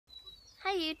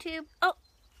Hi, YouTube. Oh,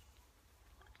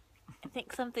 I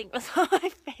think something was on my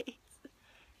face.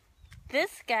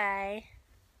 This guy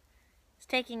is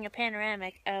taking a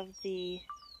panoramic of the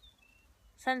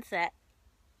sunset.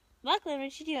 Lachlan,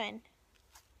 what you doing?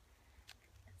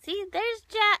 See, there's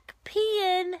Jack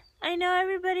peeing. I know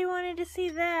everybody wanted to see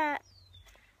that.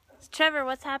 So, Trevor,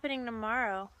 what's happening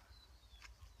tomorrow?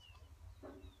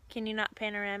 Can you not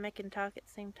panoramic and talk at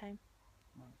the same time?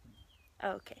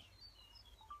 Oh, okay.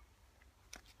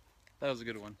 That was a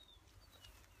good one.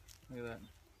 Look at that.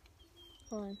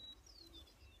 Hold on.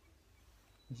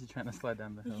 Is she trying to slide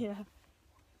down the hill? Yeah.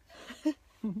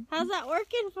 How's that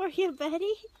working for you,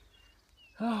 Betty?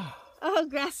 Oh,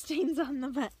 grass stains on the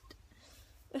butt.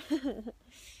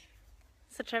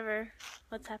 So, Trevor,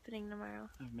 what's happening tomorrow?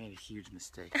 I've made a huge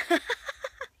mistake.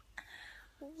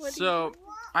 So,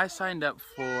 I signed up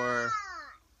for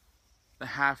the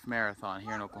half marathon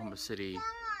here in Oklahoma City.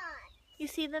 You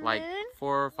see the like moon?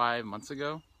 4 or 5 months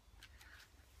ago.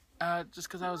 Just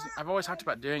because I've always talked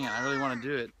about doing it. I really want to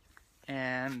do it,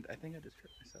 and I think I just hurt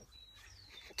myself.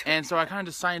 And so I kind of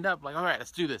just signed up, like, all right,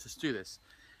 let's do this. Let's do this.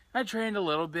 I trained a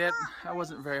little bit. I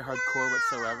wasn't very hardcore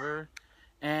whatsoever.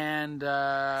 And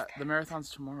the marathon's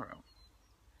tomorrow.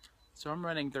 So I'm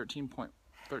running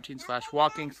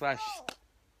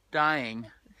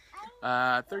 13/walking/dying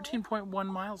 13.1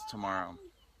 miles tomorrow.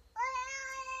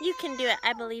 You can do it.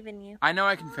 I believe in you. I know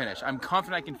I can finish. I'm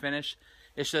confident I can finish.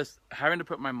 It's just having to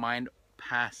put my mind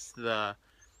past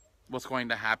what's going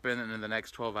to happen in the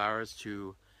next 12 hours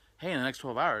to, hey, in the next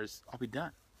 12 hours, I'll be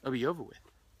done. It'll be over with.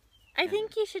 I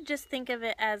think you should just think of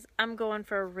it as, I'm going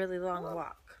for a really long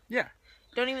walk. Yeah.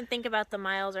 Don't even think about the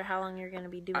miles or how long you're going to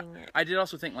be doing it. I did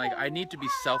also think, like, I need to be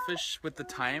selfish with the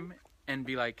time and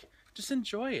be like, just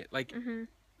enjoy it. Like,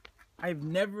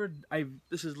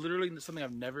 this is literally something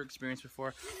I've never experienced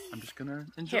before. I'm just going to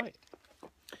enjoy it.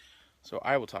 So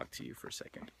I will talk to you for a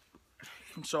second.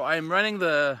 So I'm running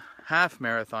the half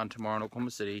marathon tomorrow in Oklahoma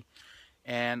City,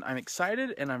 and I'm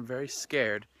excited and I'm very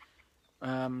scared,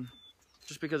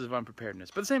 just because of unpreparedness.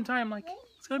 But at the same time, like,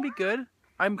 it's gonna be good.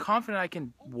 I'm confident I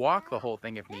can walk the whole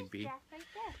thing if need be.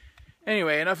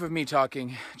 Anyway, enough of me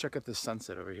talking. Check out this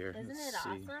sunset over here. Isn't it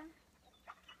awesome?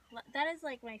 That is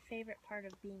like my favorite part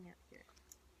of being up here.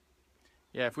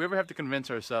 Yeah, if we ever have to convince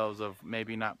ourselves of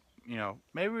maybe not, you know,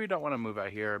 maybe we don't want to move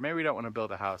out here, or maybe we don't want to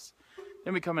build a house,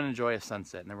 then we come and enjoy a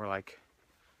sunset, and then we're like,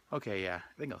 okay, yeah,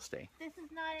 I think I'll stay. This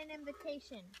is not an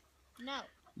invitation. No.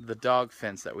 The dog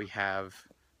fence that we have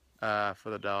for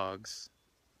the dogs,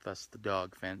 thus the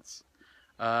dog fence,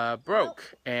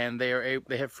 broke, and they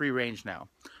have free range now.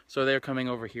 So they're coming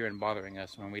over here and bothering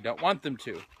us when we don't want them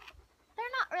to. They're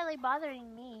not really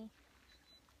bothering me.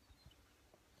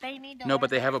 They need to No, but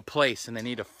they have a place, and they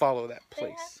need to follow that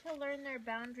place. They have to learn their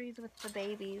boundaries with the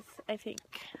babies, I think.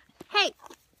 Hey,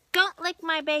 don't lick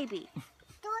my baby.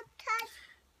 Don't touch.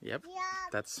 Yep,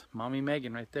 that's Mommy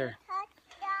Megan right there.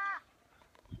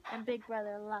 And Big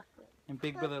Brother Lachlan. And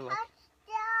Big Brother Lachlan.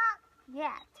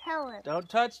 Yeah, tell him. Don't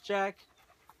touch, Jack.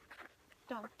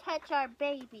 Don't touch our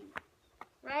baby.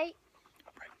 Right?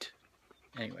 Right.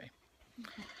 Anyway.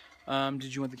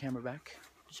 Did you want the camera back?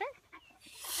 Sure.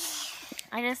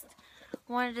 I just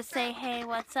wanted to say, hey,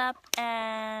 what's up,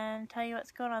 and tell you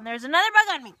what's going on. There's another bug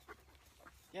on me.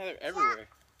 Yeah, they're everywhere.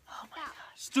 Oh my gosh.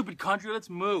 Stupid country, let's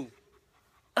move.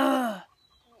 Ugh.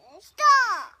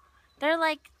 Stop. They're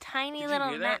like tiny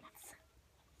little gnats.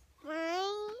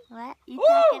 What? You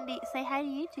talking to, say hi to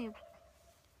YouTube.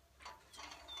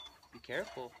 Be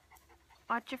careful.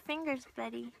 Watch your fingers,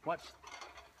 Betty. Watch.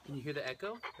 Can you hear the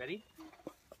echo? Ready?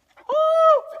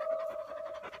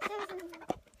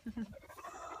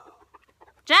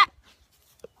 Jack!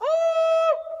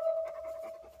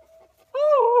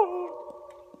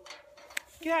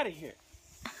 Get out of here.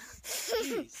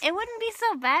 It wouldn't be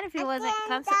so bad if he wasn't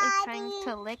constantly trying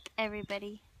to lick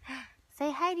everybody.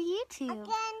 Say hi to YouTube.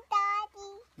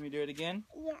 Can we do it again?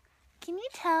 Yeah. Can you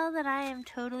tell that I am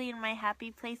totally in my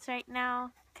happy place right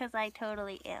now? Because I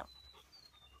totally am.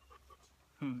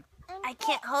 I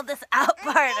can't hold this out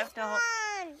far enough to hold.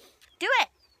 Do it.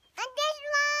 And this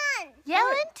one. Yell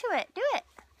into it. Do it.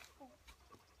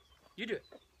 You do it.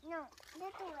 No,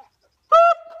 you do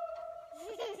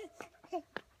it.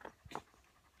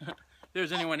 If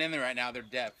there's anyone in there right now, they're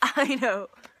deaf. I know.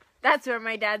 That's where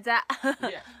my dad's at.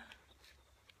 Yeah.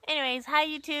 Anyways, hi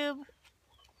YouTube.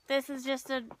 This is just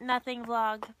a nothing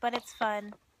vlog, but it's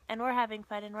fun. And we're having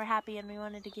fun and we're happy and we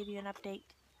wanted to give you an update.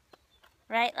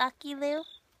 Right, Lucky Lou?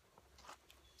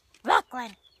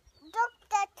 Lachlan! Look,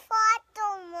 the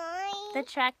tractor, mine. The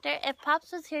tractor? If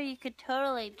Pops was here, you could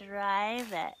totally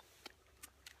drive it.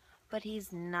 But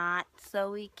he's not,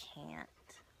 so we can't.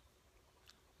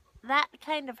 that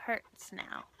kind of hurts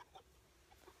now.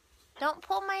 Don't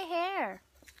pull my hair.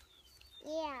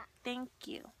 Yeah. Thank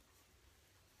you.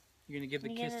 You're gonna give the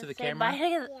You kiss gonna to the say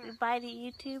camera? Bye to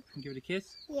YouTube. Give it a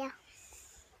kiss? Yeah.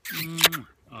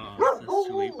 Oh, so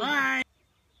sweet. Bye!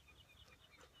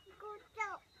 Good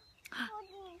job.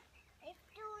 Let's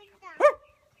do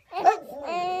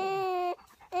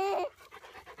that.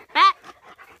 Back.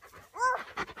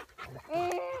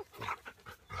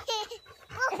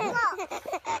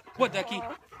 What, Ducky?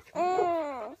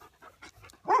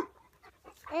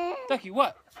 Ducky,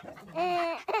 what?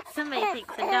 Somebody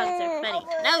thinks the dogs are funny.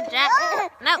 No, Jack.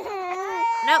 No.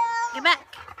 No. Get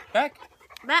back. Back?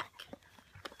 Back.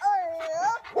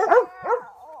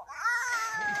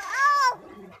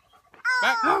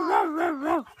 Back?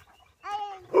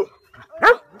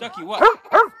 Ducky, what?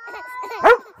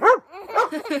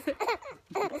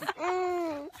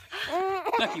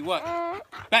 Ducky, what?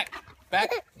 Back!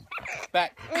 Back!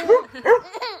 Back! Back.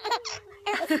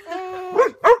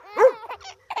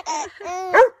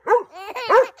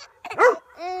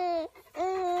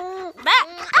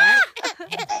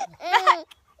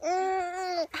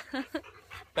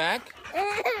 Back!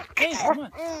 Hey, come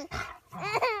on.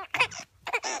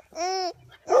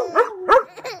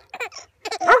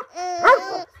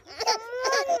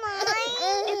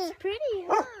 It's pretty,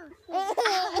 huh?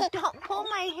 Don't pull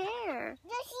my hair.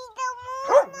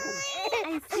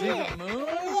 I see See it. the moon?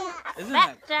 Isn't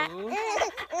Back, that Jack. cool? I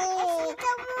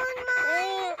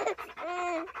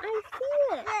see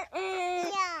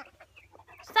it.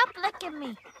 Stop licking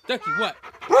me. Ducky, what?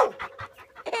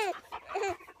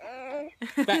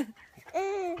 Back!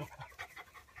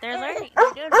 They're learning.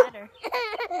 They're doing better.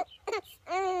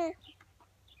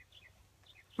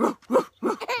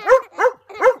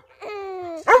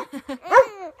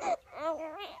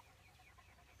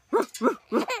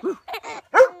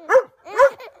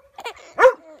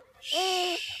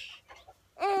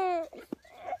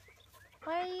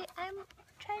 Why? I'm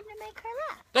trying to make her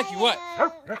laugh. Ducky, what?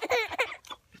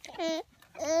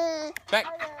 Back!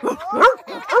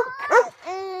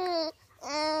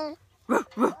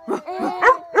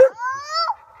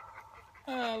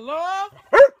 Hello?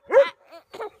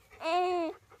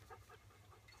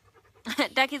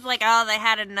 Ducky's like, oh, they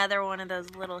had another one of those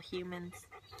little humans.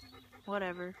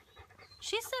 Whatever.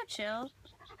 She's so chill.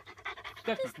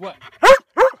 Ducky, what?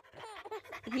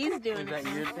 He's doing Is that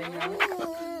it. your thing now?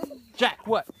 Jack,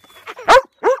 what?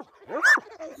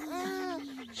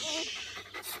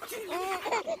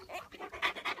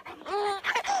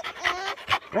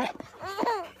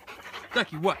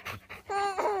 Ducky, what?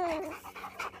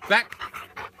 Back!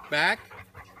 Back!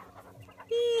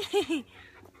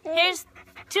 Here's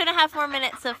 2.5 more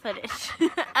minutes of footage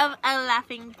of a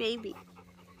laughing baby.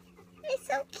 It's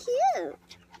so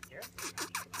cute.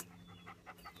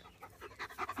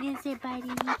 You say bye to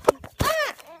YouTube.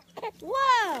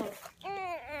 Whoa!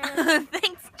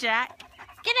 Thanks, Jack.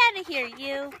 Get out of here,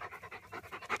 you.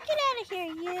 Get out of here,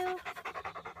 you.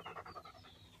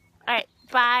 Alright,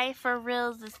 bye for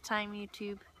reals this time,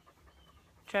 YouTube.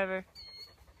 Trevor.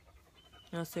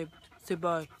 Now say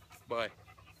bye. Bye.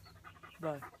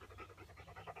 Bye.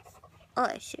 Oh,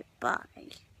 I said bye.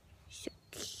 So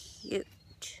cute.